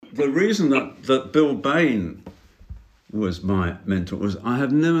the reason that Bill Bain was my mentor was I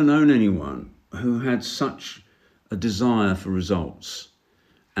have never known anyone who had such a desire for results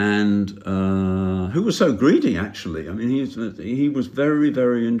and who was so greedy, actually. I mean, he was very,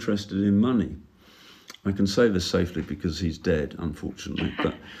 very interested in money. I can say this safely because he's dead, unfortunately.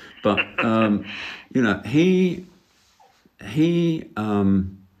 But you know, he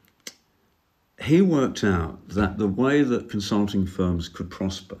worked out that the way that consulting firms could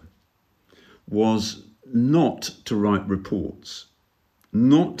prosper was not to write reports,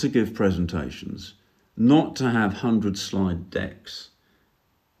 not to give presentations, not to have 100-slide decks,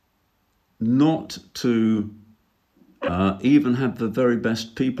 not to even have the very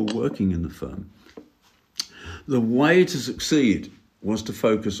best people working in the firm. The way to succeed was to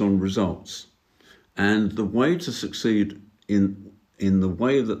focus on results. And the way to succeed in the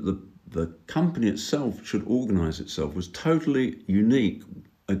way that the company itself should organize itself was totally unique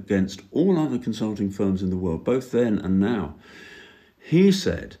against all other consulting firms in the world, both then and now. He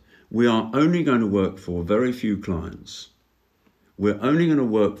said, we are only going to work for very few clients. We're only going to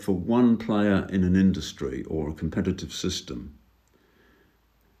work for one player in an industry or a competitive system.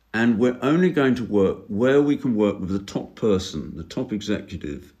 And we're only going to work where we can work with the top person, the top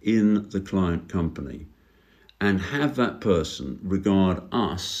executive in the client company, and have that person regard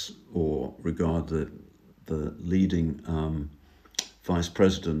us or regard the leading vice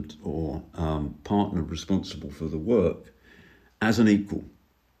president or partner responsible for the work as an equal.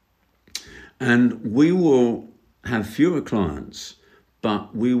 And we will have fewer clients,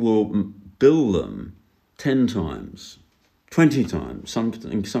 but we will bill them 10 times, 20 times,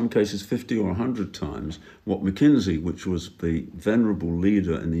 in some cases 50 or 100 times what McKinsey, which was the venerable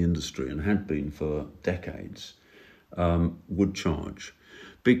leader in the industry and had been for decades, would charge.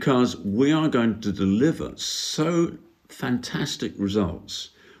 Because we are going to deliver so fantastic results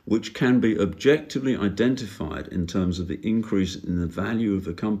which can be objectively identified in terms of the increase in the value of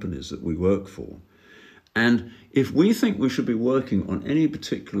the companies that we work for. And if we think we should be working on any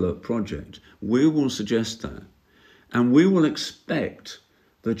particular project, we will suggest that. And we will expect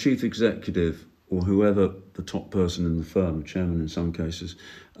the chief executive or whoever the top person in the firm, chairman in some cases,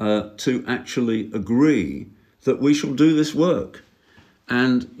 to actually agree that we shall do this work.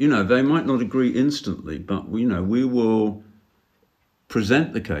 And, you know, they might not agree instantly, but, we will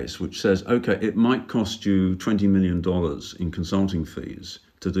present the case which says, okay, it might cost you $20 million in consulting fees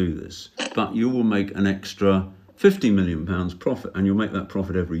to do this, but you will make an extra £50 million profit, and you'll make that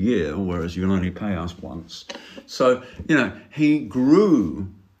profit every year, whereas you'll only pay us once. So, he grew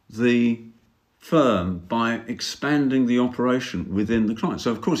the firm by expanding the operation within the client.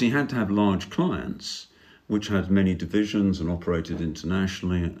 So, of course, he had to have large clients, which had many divisions and operated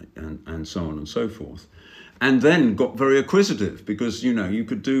internationally and so on and so forth. And then got very acquisitive because, you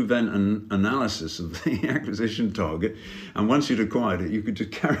could do then an analysis of the acquisition target. And once you'd acquired it, you could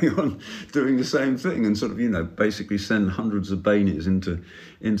just carry on doing the same thing and sort of, basically send hundreds of Bainies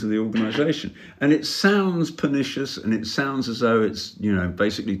into the organization. And it sounds pernicious and it sounds as though it's,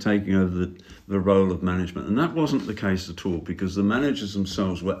 basically taking over the role of management. And that wasn't the case at all, because the managers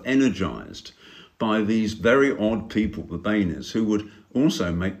themselves were energized by these very odd people, the Bainies, who would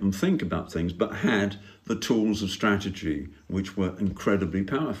also make them think about things, but had the tools of strategy, which were incredibly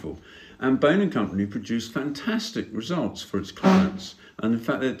powerful. And Bain & Company produced fantastic results for its clients. And in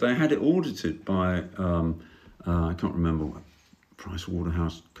fact, they had it audited by, I can't remember what,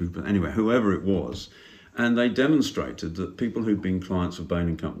 PricewaterhouseCoopers, anyway, whoever it was. And they demonstrated that people who'd been clients of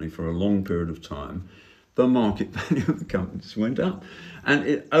Bain & Company for a long period of time, the market value of the companies went up. And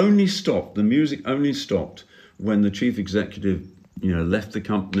it only stopped, the music only stopped when the chief executive, left the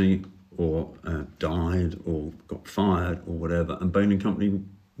company or died or got fired or whatever, and Bain & Company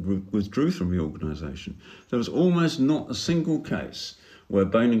withdrew from the organisation. There was almost not a single case where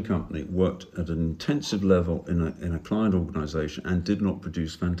Bain & Company worked at an intensive level in a client organisation and did not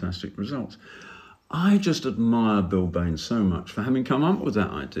produce fantastic results. I just admire Bill Bain so much for having come up with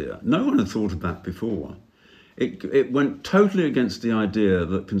that idea. No one had thought of that before. It went totally against the idea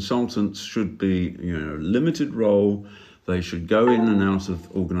that consultants should be, limited role. They should go in and out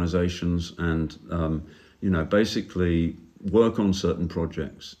of organizations and, basically work on certain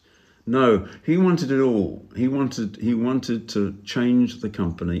projects. No, he wanted it all. He wanted to change the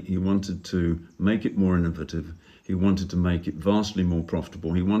company. He wanted to make it more innovative. He wanted to make it vastly more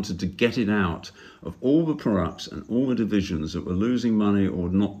profitable. He wanted to get it out of all the products and all the divisions that were losing money or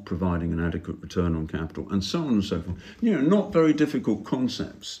not providing an adequate return on capital, and so on and so forth. Not very difficult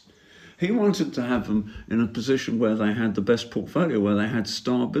concepts. He wanted to have them in a position where they had the best portfolio, where they had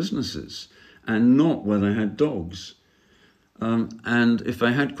star businesses, and not where they had dogs. And if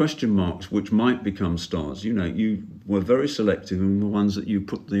they had question marks, which might become stars, you were very selective in the ones that you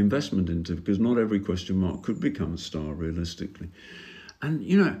put the investment into, because not every question mark could become a star realistically. And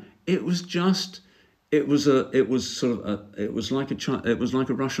it was just, it was like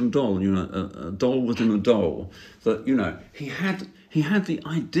a Russian doll, a doll within a doll. That he had the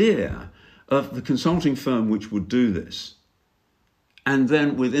idea of the consulting firm which would do this, and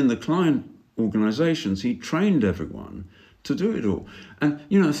then within the client organisations, he trained everyone to do it all. And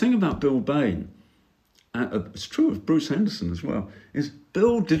the thing about Bill Bain, it's true of Bruce Henderson as well, is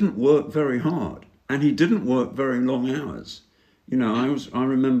Bill didn't work very hard, and he didn't work very long hours. I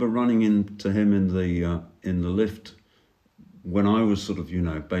remember running into him in the lift when I was sort of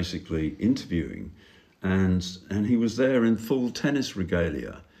basically interviewing, and he was there in full tennis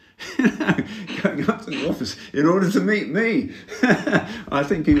regalia, going up to the office in order to meet me. I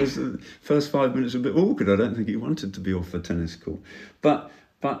think he was the first 5 minutes a bit awkward. I don't think he wanted to be off the tennis court, but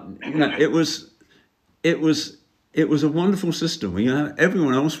it was a wonderful system. We had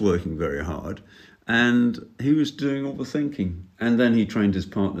everyone else working very hard, and he was doing all the thinking. And then he trained his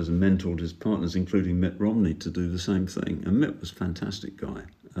partners and mentored his partners, including Mitt Romney, to do the same thing. And Mitt was a fantastic guy,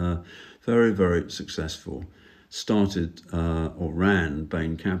 very, very successful. Started or ran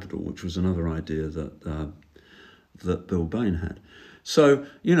Bain Capital, which was another idea that Bill Bain had. So,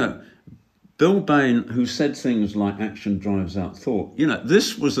 Bill Bain, who said things like action drives out thought,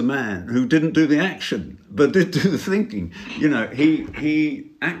 this was a man who didn't do the action, but did do the thinking.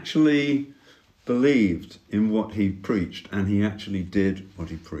 He actually believed in what he preached, and he actually did what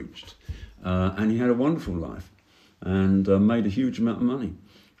he preached. And he had a wonderful life, and made a huge amount of money,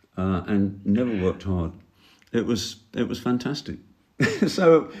 and never worked hard. It was fantastic.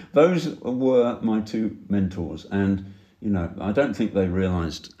 So those were my two mentors, and I don't think they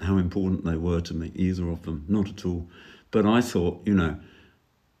realised how important they were to me, either of them, not at all. But I thought, the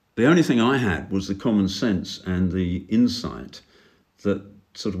only thing I had was the common sense and the insight that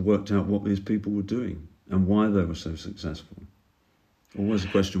sort of worked out what these people were doing and why they were so successful. Always a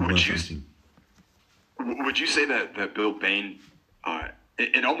question worth asking. Would you say that Bill Bain,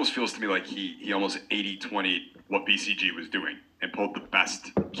 it almost feels to me like he almost 80-20 what BCG was doing and pulled the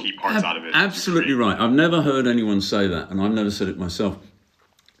best key parts out of it? Absolutely right. I've never heard anyone say that, and I've never said it myself.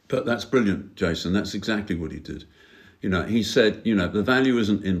 But that's brilliant, Jason. That's exactly what he did. He said, the value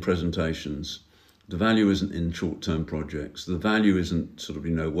isn't in presentations. The value isn't in short-term projects. The value isn't sort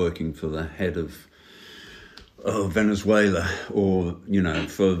of, working for the head of Venezuela or,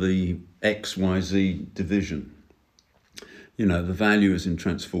 for the XYZ division. The value is in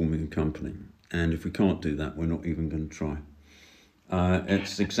transforming a company. And if we can't do that, we're not even going to try.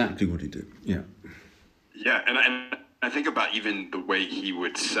 It's exactly what he did. Yeah. Yeah, and I think about even the way he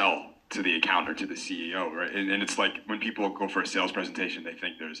would sell to the account or to the CEO, right? And it's like when people go for a sales presentation, they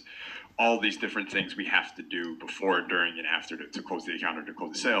think there's all these different things we have to do before, during, and after to close the account or to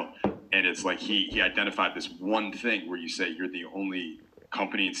close the sale. And it's like he identified this one thing where you say you're the only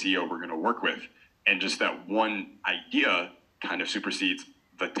company and CEO we're going to work with. And just that one idea kind of supersedes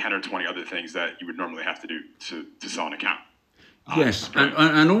the 10 or 20 other things that you would normally have to do to sell an account. Yes,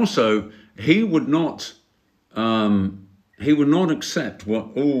 and also he would not accept what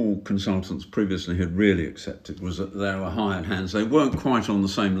all consultants previously had really accepted, was that they were hired hands. They weren't quite on the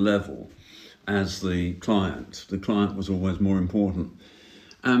same level as the client. The client was always more important.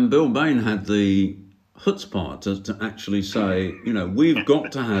 And Bill Bain had the chutzpah to actually say, we've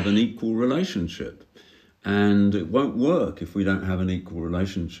got to have an equal relationship. And it won't work if we don't have an equal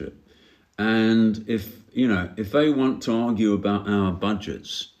relationship. And if they want to argue about our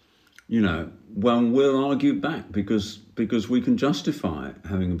budgets, we'll argue back because we can justify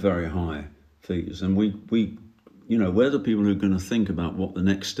having very high fees. And we're the people who are going to think about what the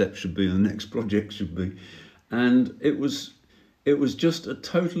next step should be, the next project should be. And it was just a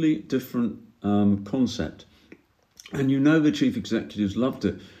totally different concept. And the chief executives loved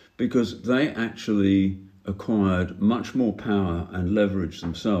it because they actually acquired much more power and leverage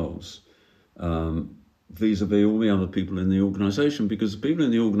themselves vis-a-vis all the other people in the organisation, because the people in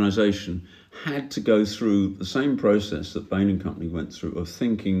the organisation had to go through the same process that Bain & Company went through of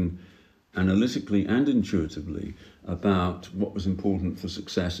thinking analytically and intuitively about what was important for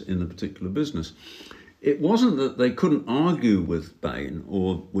success in a particular business. It wasn't that they couldn't argue with Bain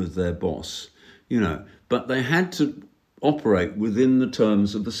or with their boss, but they had to operate within the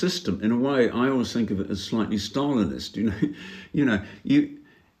terms of the system. In a way, I always think of it as slightly Stalinist.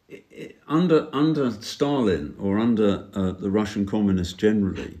 Under Stalin or under the Russian communists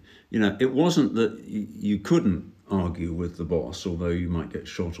generally, it wasn't that you couldn't argue with the boss, although you might get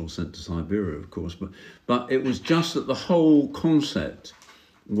shot or sent to Siberia, of course. But it was just that the whole concept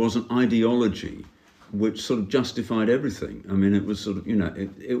was an ideology which sort of justified everything. I mean, it was sort of,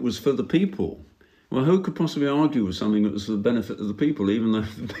 it was for the people. Well, who could possibly argue with something that was for the benefit of the people, even though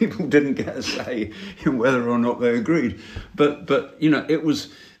the people didn't get a say in whether or not they agreed? But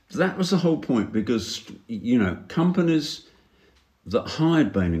that was the whole point, because, companies that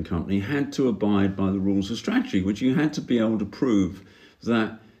hired Bain & Company had to abide by the rules of strategy, which you had to be able to prove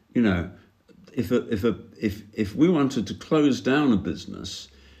that, if we wanted to close down a business,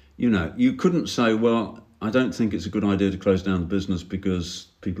 you couldn't say, well, I don't think it's a good idea to close down the business because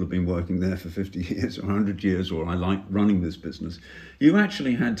people have been working there for 50 years or 100 years, or I like running this business. You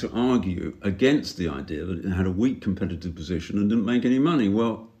actually had to argue against the idea that it had a weak competitive position and didn't make any money.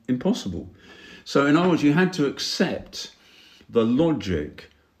 Well, impossible. So in other words, you had to accept the logic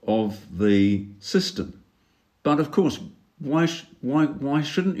of the system. But of course, why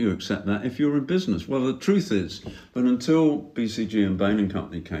shouldn't you accept that if you're in business? Well, the truth is that until BCG and Bain &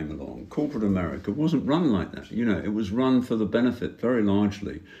 Company came along, corporate America wasn't run like that. It was run for the benefit very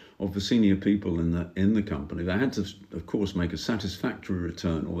largely of the senior people in the company. They had to, of course, make a satisfactory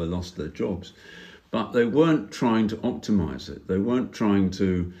return or they lost their jobs. But they weren't trying to optimize it. They weren't trying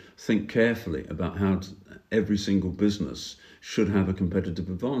to think carefully about how every single business should have a competitive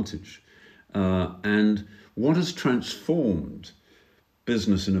advantage. And what has transformed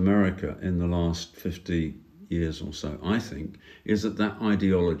business in America in the last 50 years or so, I think, is that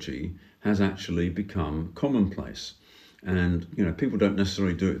ideology has actually become commonplace. And, people don't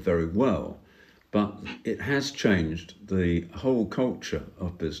necessarily do it very well, but it has changed the whole culture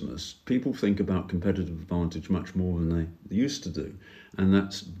of business. People think about competitive advantage much more than they used to do. And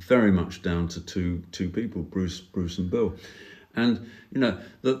that's very much down to two people, Bruce and Bill. And,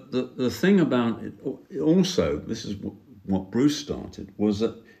 the thing about it also, this is what Bruce started, was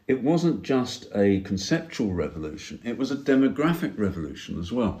that it wasn't just a conceptual revolution, it was a demographic revolution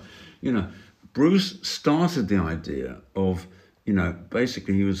as well. Bruce started the idea of,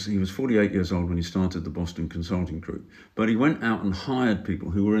 basically he was 48 years old when he started the Boston Consulting Group, but he went out and hired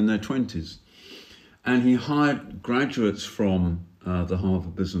people who were in their 20s. And he hired graduates from the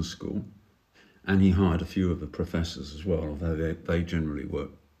Harvard Business School, and he hired a few of the professors as well, although they generally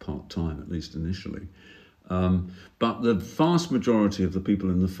work part-time, at least initially. But the vast majority of the people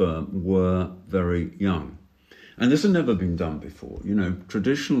in the firm were very young. And this had never been done before.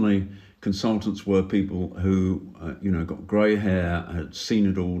 Traditionally, consultants were people who, got grey hair, had seen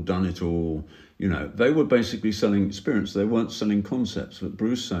it all, done it all. They were basically selling experience. They weren't selling concepts. But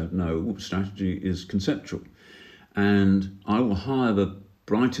Bruce said, no, strategy is conceptual. And I will hire the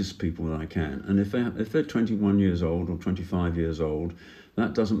brightest people that I can. And if they're 21 years old or 25 years old,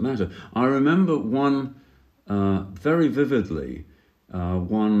 that doesn't matter. I remember very vividly,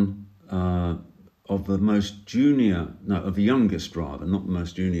 one of the most junior, no, of the youngest rather, not the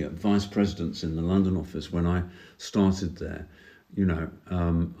most junior, vice presidents in the London office when I started there.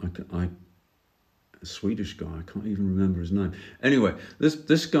 A Swedish guy, I can't even remember his name. Anyway,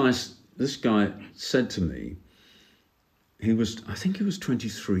 this guy said to me, I think he was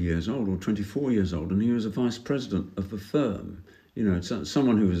 23 years old or 24 years old, and he was a vice president of the firm.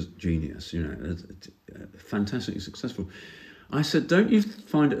 Someone who was a genius, fantastically successful. I said, don't you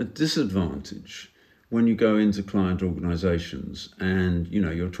find it a disadvantage when you go into client organizations and,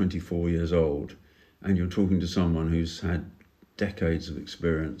 you're 24 years old and you're talking to someone who's had decades of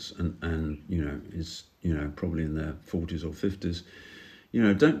experience and is, probably in their 40s or 50s?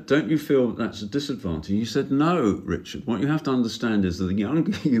 Don't you feel that's a disadvantage? He said, no, Richard, what you have to understand is that the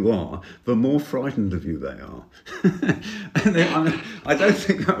younger you are, the more frightened of you they are. And I don't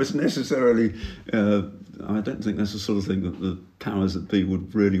think that was necessarily, I don't think that's the sort of thing that the powers that be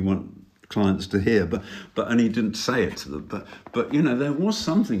would really want clients to hear, and he didn't say it to them, but there was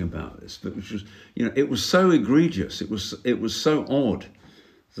something about this that was just, it was so egregious, it was so odd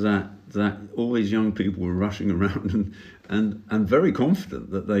that all these young people were rushing around and very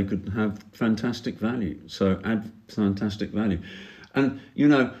confident that they could have fantastic value, so add fantastic value. And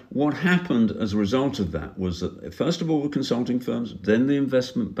what happened as a result of that was that first of all the consulting firms, then the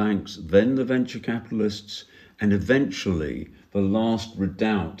investment banks, then the venture capitalists, and eventually the last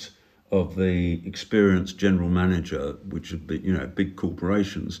redoubt of the experienced general manager, which would be big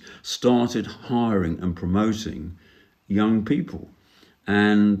corporations, started hiring and promoting young people.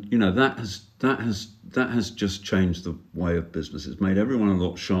 And that has just changed the way of business. It's made everyone a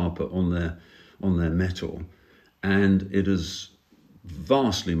lot sharper on their mettle, and it has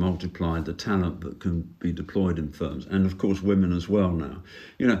vastly multiplied the talent that can be deployed in firms, and of course women as well now.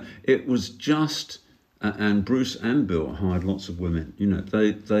 It was just and Bruce and Bill hired lots of women. You know,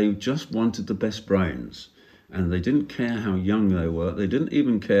 they just wanted the best brains, and they didn't care how young they were. They didn't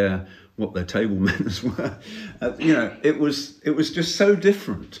even care what their table manners were. You know, it was just so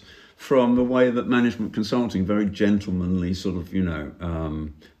different from the way that management consulting, very gentlemanly, sort of, you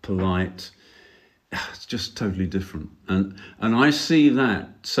know, polite. It's just totally different. And I see that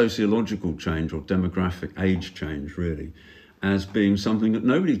sociological change or demographic age change really as being something that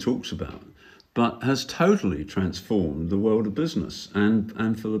nobody talks about, but has totally transformed the world of business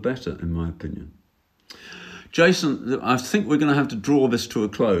and for the better, in my opinion. Jason, I think we're going to have to draw this to a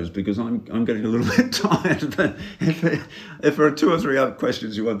close because I'm getting a little bit tired. But if there are 2 or 3 other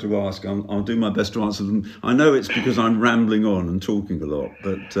questions you want to ask, I'll do my best to answer them. I know it's because I'm rambling on and talking a lot,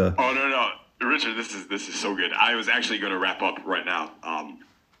 but oh no, Richard, this is so good. I was actually going to wrap up right now,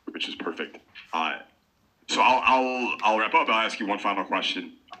 which is perfect. So I'll wrap up. I'll ask you one final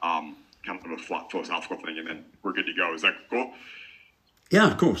question, kind of a philosophical thing, and then we're good to go. Is that cool? Yeah,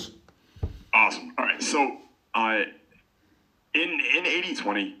 of course. Awesome. All right. So, in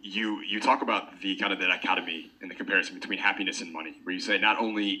 80/20, you talk about the kind of the dichotomy and the comparison between happiness and money, where you say not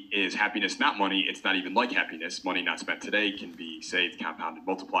only is happiness not money, it's not even like happiness. Money not spent today can be saved, compounded,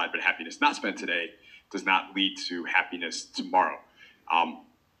 multiplied, but happiness not spent today does not lead to happiness tomorrow.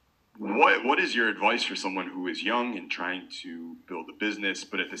 What is your advice for someone who is young and trying to build a business,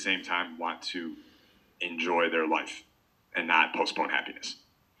 but at the same time want to enjoy their life and not postpone happiness?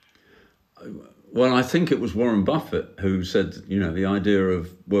 Well, I think it was Warren Buffett who said, you know, the idea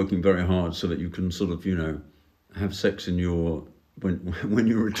of working very hard so that you can sort of, you know, have sex in your when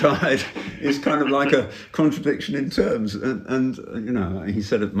you're retired is kind of like a contradiction in terms. And you know, he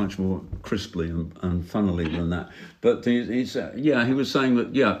said it much more crisply and funnily than that. But he was saying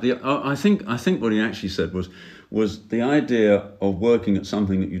that, I think what he actually said was the idea of working at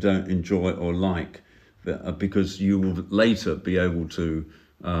something that you don't enjoy or like, because you will later be able to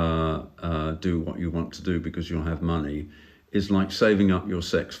do what you want to do because you'll have money, is like saving up your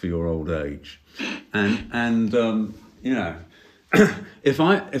sex for your old age. And you know, if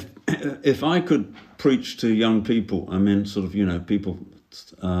I could preach to young people, I mean, sort of, you know, people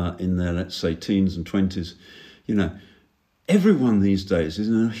in their, let's say, teens and 20s, you know, everyone these days is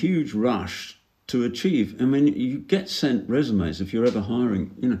in a huge rush to achieve. I mean, you get sent resumes if you're ever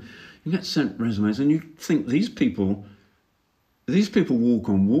hiring, you know, you get sent resumes and you think these people walk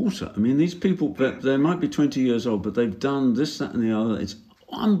on water. I mean, these people, they might be 20 years old, but they've done this, that, and the other. It's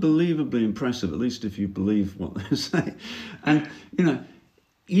unbelievably impressive, at least if you believe what they say. And, you know,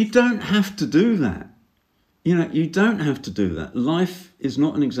 you don't have to do that. You know, you don't have to do that. Life is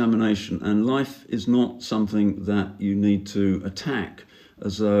not an examination, and life is not something that you need to attack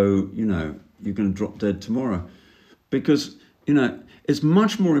as though, you know, you're going to drop dead tomorrow. Because, you know, it's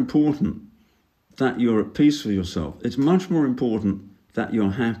much more important that you're at peace with yourself. It's much more important that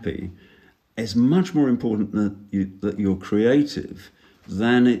you're happy. It's much more important that you're creative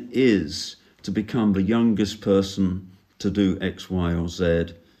than it is to become the youngest person to do X, Y, or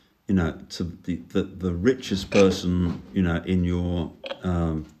Z, you know, to the richest person, you know, in your,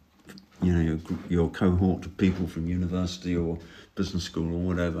 you know, your cohort of people from university or business school or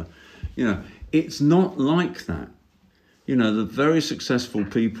whatever. You know, it's not like that. You know, the very successful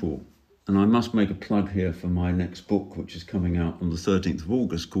people, and I must make a plug here for my next book, which is coming out on the 13th of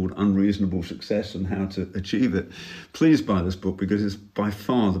August, called Unreasonable Success and How to Achieve It. Please buy this book because it's by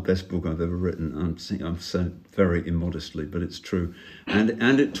far the best book I've ever written. I'm saying very immodestly, but it's true.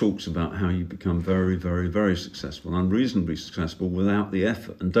 And it talks about how you become very, very, very successful, unreasonably successful without the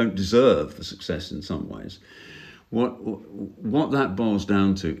effort, and don't deserve the success in some ways. What that boils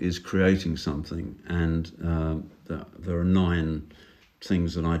down to is creating something, and there are 9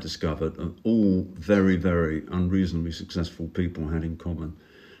 things that I discovered, all very, very unreasonably successful people had in common.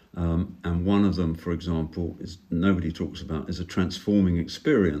 And one of them, for example, is nobody talks about, is a transforming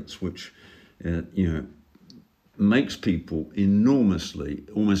experience, which, you know, makes people enormously,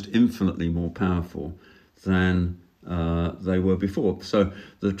 almost infinitely more powerful than they were before. So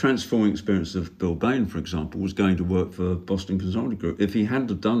the transforming experience of Bill Bain, for example, was going to work for Boston Consulting Group. If he hadn't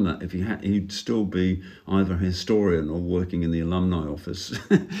have done that, he'd still be either a historian or working in the alumni office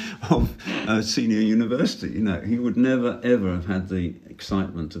of a senior university. You know, he would never ever have had the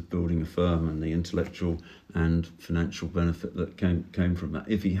excitement of building a firm and the intellectual and financial benefit that came from that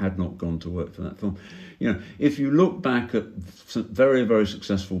if he had not gone to work for that firm. You know, if you look back at some very, very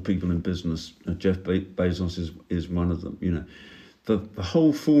successful people in business, Jeff Bezos is one of them. You know, the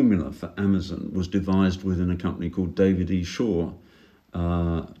whole formula for Amazon was devised within a company called David E. Shaw,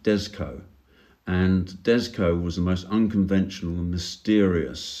 Desco, And Desco was the most unconventional and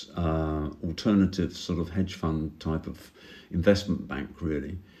mysterious alternative sort of hedge fund type of investment bank,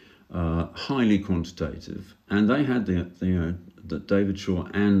 really, highly quantitative. And they had that David Shaw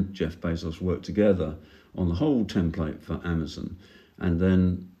and Jeff Bezos worked together on the whole template for Amazon. And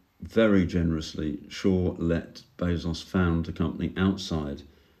then very generously, Shaw let Bezos found a company outside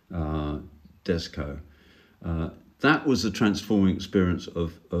Desco. That was a transforming experience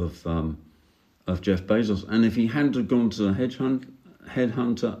of Jeff Bezos. And if he hadn't have gone to a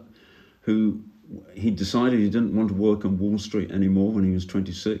headhunter who he decided he didn't want to work on Wall Street anymore when he was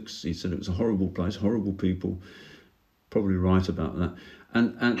 26. He said it was a horrible place, horrible people. Probably right about that.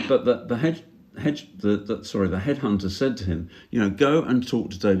 But the headhunter said to him, go and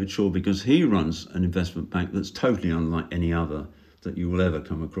talk to David Shaw, because he runs an investment bank that's totally unlike any other that you will ever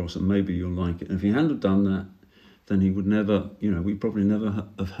come across, and maybe you'll like it. And if he hadn't have done that, then he would never, we probably never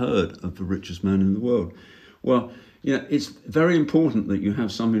have heard of the richest man in the world. Well, it's very important that you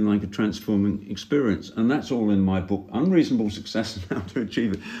have something like a transforming experience, and that's all in my book, Unreasonable Success and How to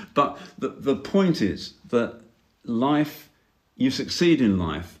Achieve It. But the point is that you succeed in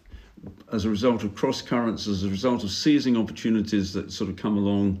life as a result of cross currents, as a result of seizing opportunities that sort of come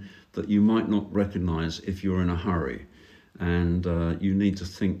along that you might not recognize if you're in a hurry. And you need to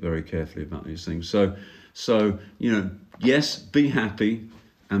think very carefully about these things. So yes, be happy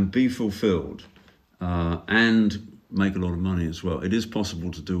and be fulfilled, and make a lot of money as well. It is possible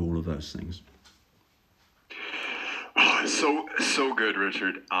to do all of those things. Oh, so good,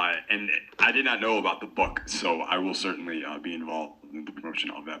 Richard. And I did not know about the book, so I will certainly be involved in the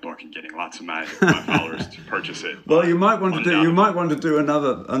promotion of that book and getting lots of my followers to purchase it. Well, you might want to do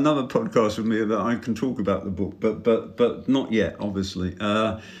another podcast with me that I can talk about the book, but not yet, obviously.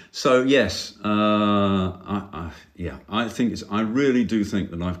 So yes, I really do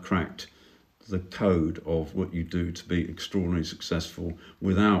think that I've cracked the code of what you do to be extraordinarily successful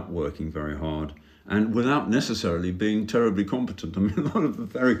without working very hard and without necessarily being terribly competent. I mean, a lot of the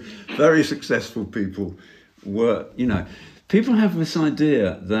very, very successful people were, people have this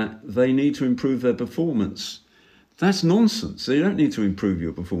idea that they need to improve their performance. That's nonsense. So you don't need to improve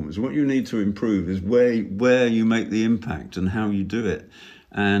your performance. What you need to improve is where you make the impact and how you do it.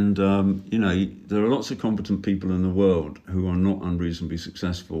 And, there are lots of competent people in the world who are not unreasonably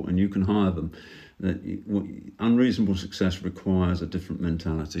successful, and you can hire them. Unreasonable success requires a different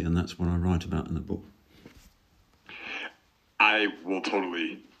mentality, and that's what I write about in the book. I would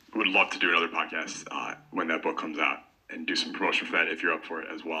love to do another podcast when that book comes out and do some promotion for that if you're up for it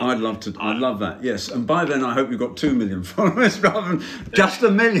as well. I'd love to. I'd love that, yes. And by then I hope you've got 2 million followers rather than just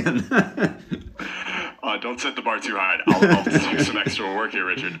 1 million. Don't set the bar too high. I'll do some extra work here,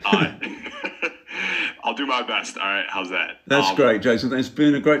 Richard. I'll do my best. All right, how's that? That's great, Jason. It's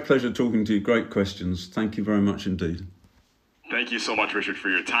been a great pleasure talking to you. Great questions. Thank you very much indeed. Thank you so much, Richard, for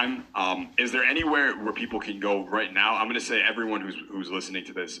your time. Is there anywhere where people can go right now? I'm going to say everyone who's listening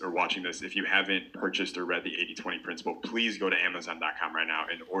to this or watching this, if you haven't purchased or read the 80-20 Principle, please go to Amazon.com right now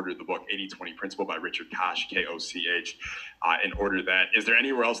and order the book 80-20 Principle by Richard Koch, K-O-C-H, and order that. Is there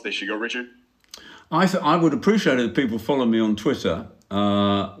anywhere else they should go, Richard? I would appreciate it if people follow me on Twitter,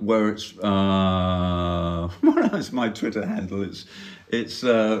 where it's what is my Twitter handle? It's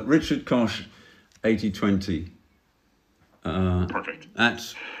Richard Koch 8020. Perfect.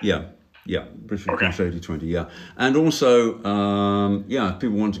 Richard Koch 8020. Yeah, and also if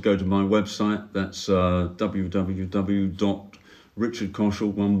people want to go to my website, that's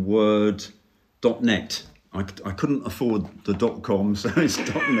www.richardkoch.net. I couldn't afford the .com, so it's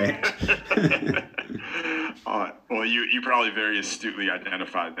 .net. Well, you probably very astutely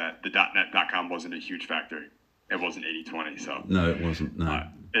identified that the .net.com wasn't a huge factor. It wasn't 80-20, so. No, it wasn't, no.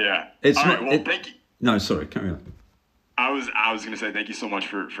 Yeah. It's all not, right, well, thank you. No, sorry, carry on. I was going to say thank you so much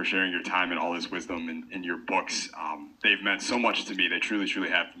for sharing your time and all this wisdom in your books. They've meant so much to me. They truly, truly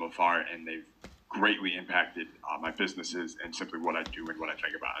have from afar, and they've greatly impacted my businesses and simply what I do and what I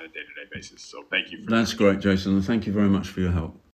think about on a day-to-day basis. So thank you. That's great, Jason. And thank you very much for your help.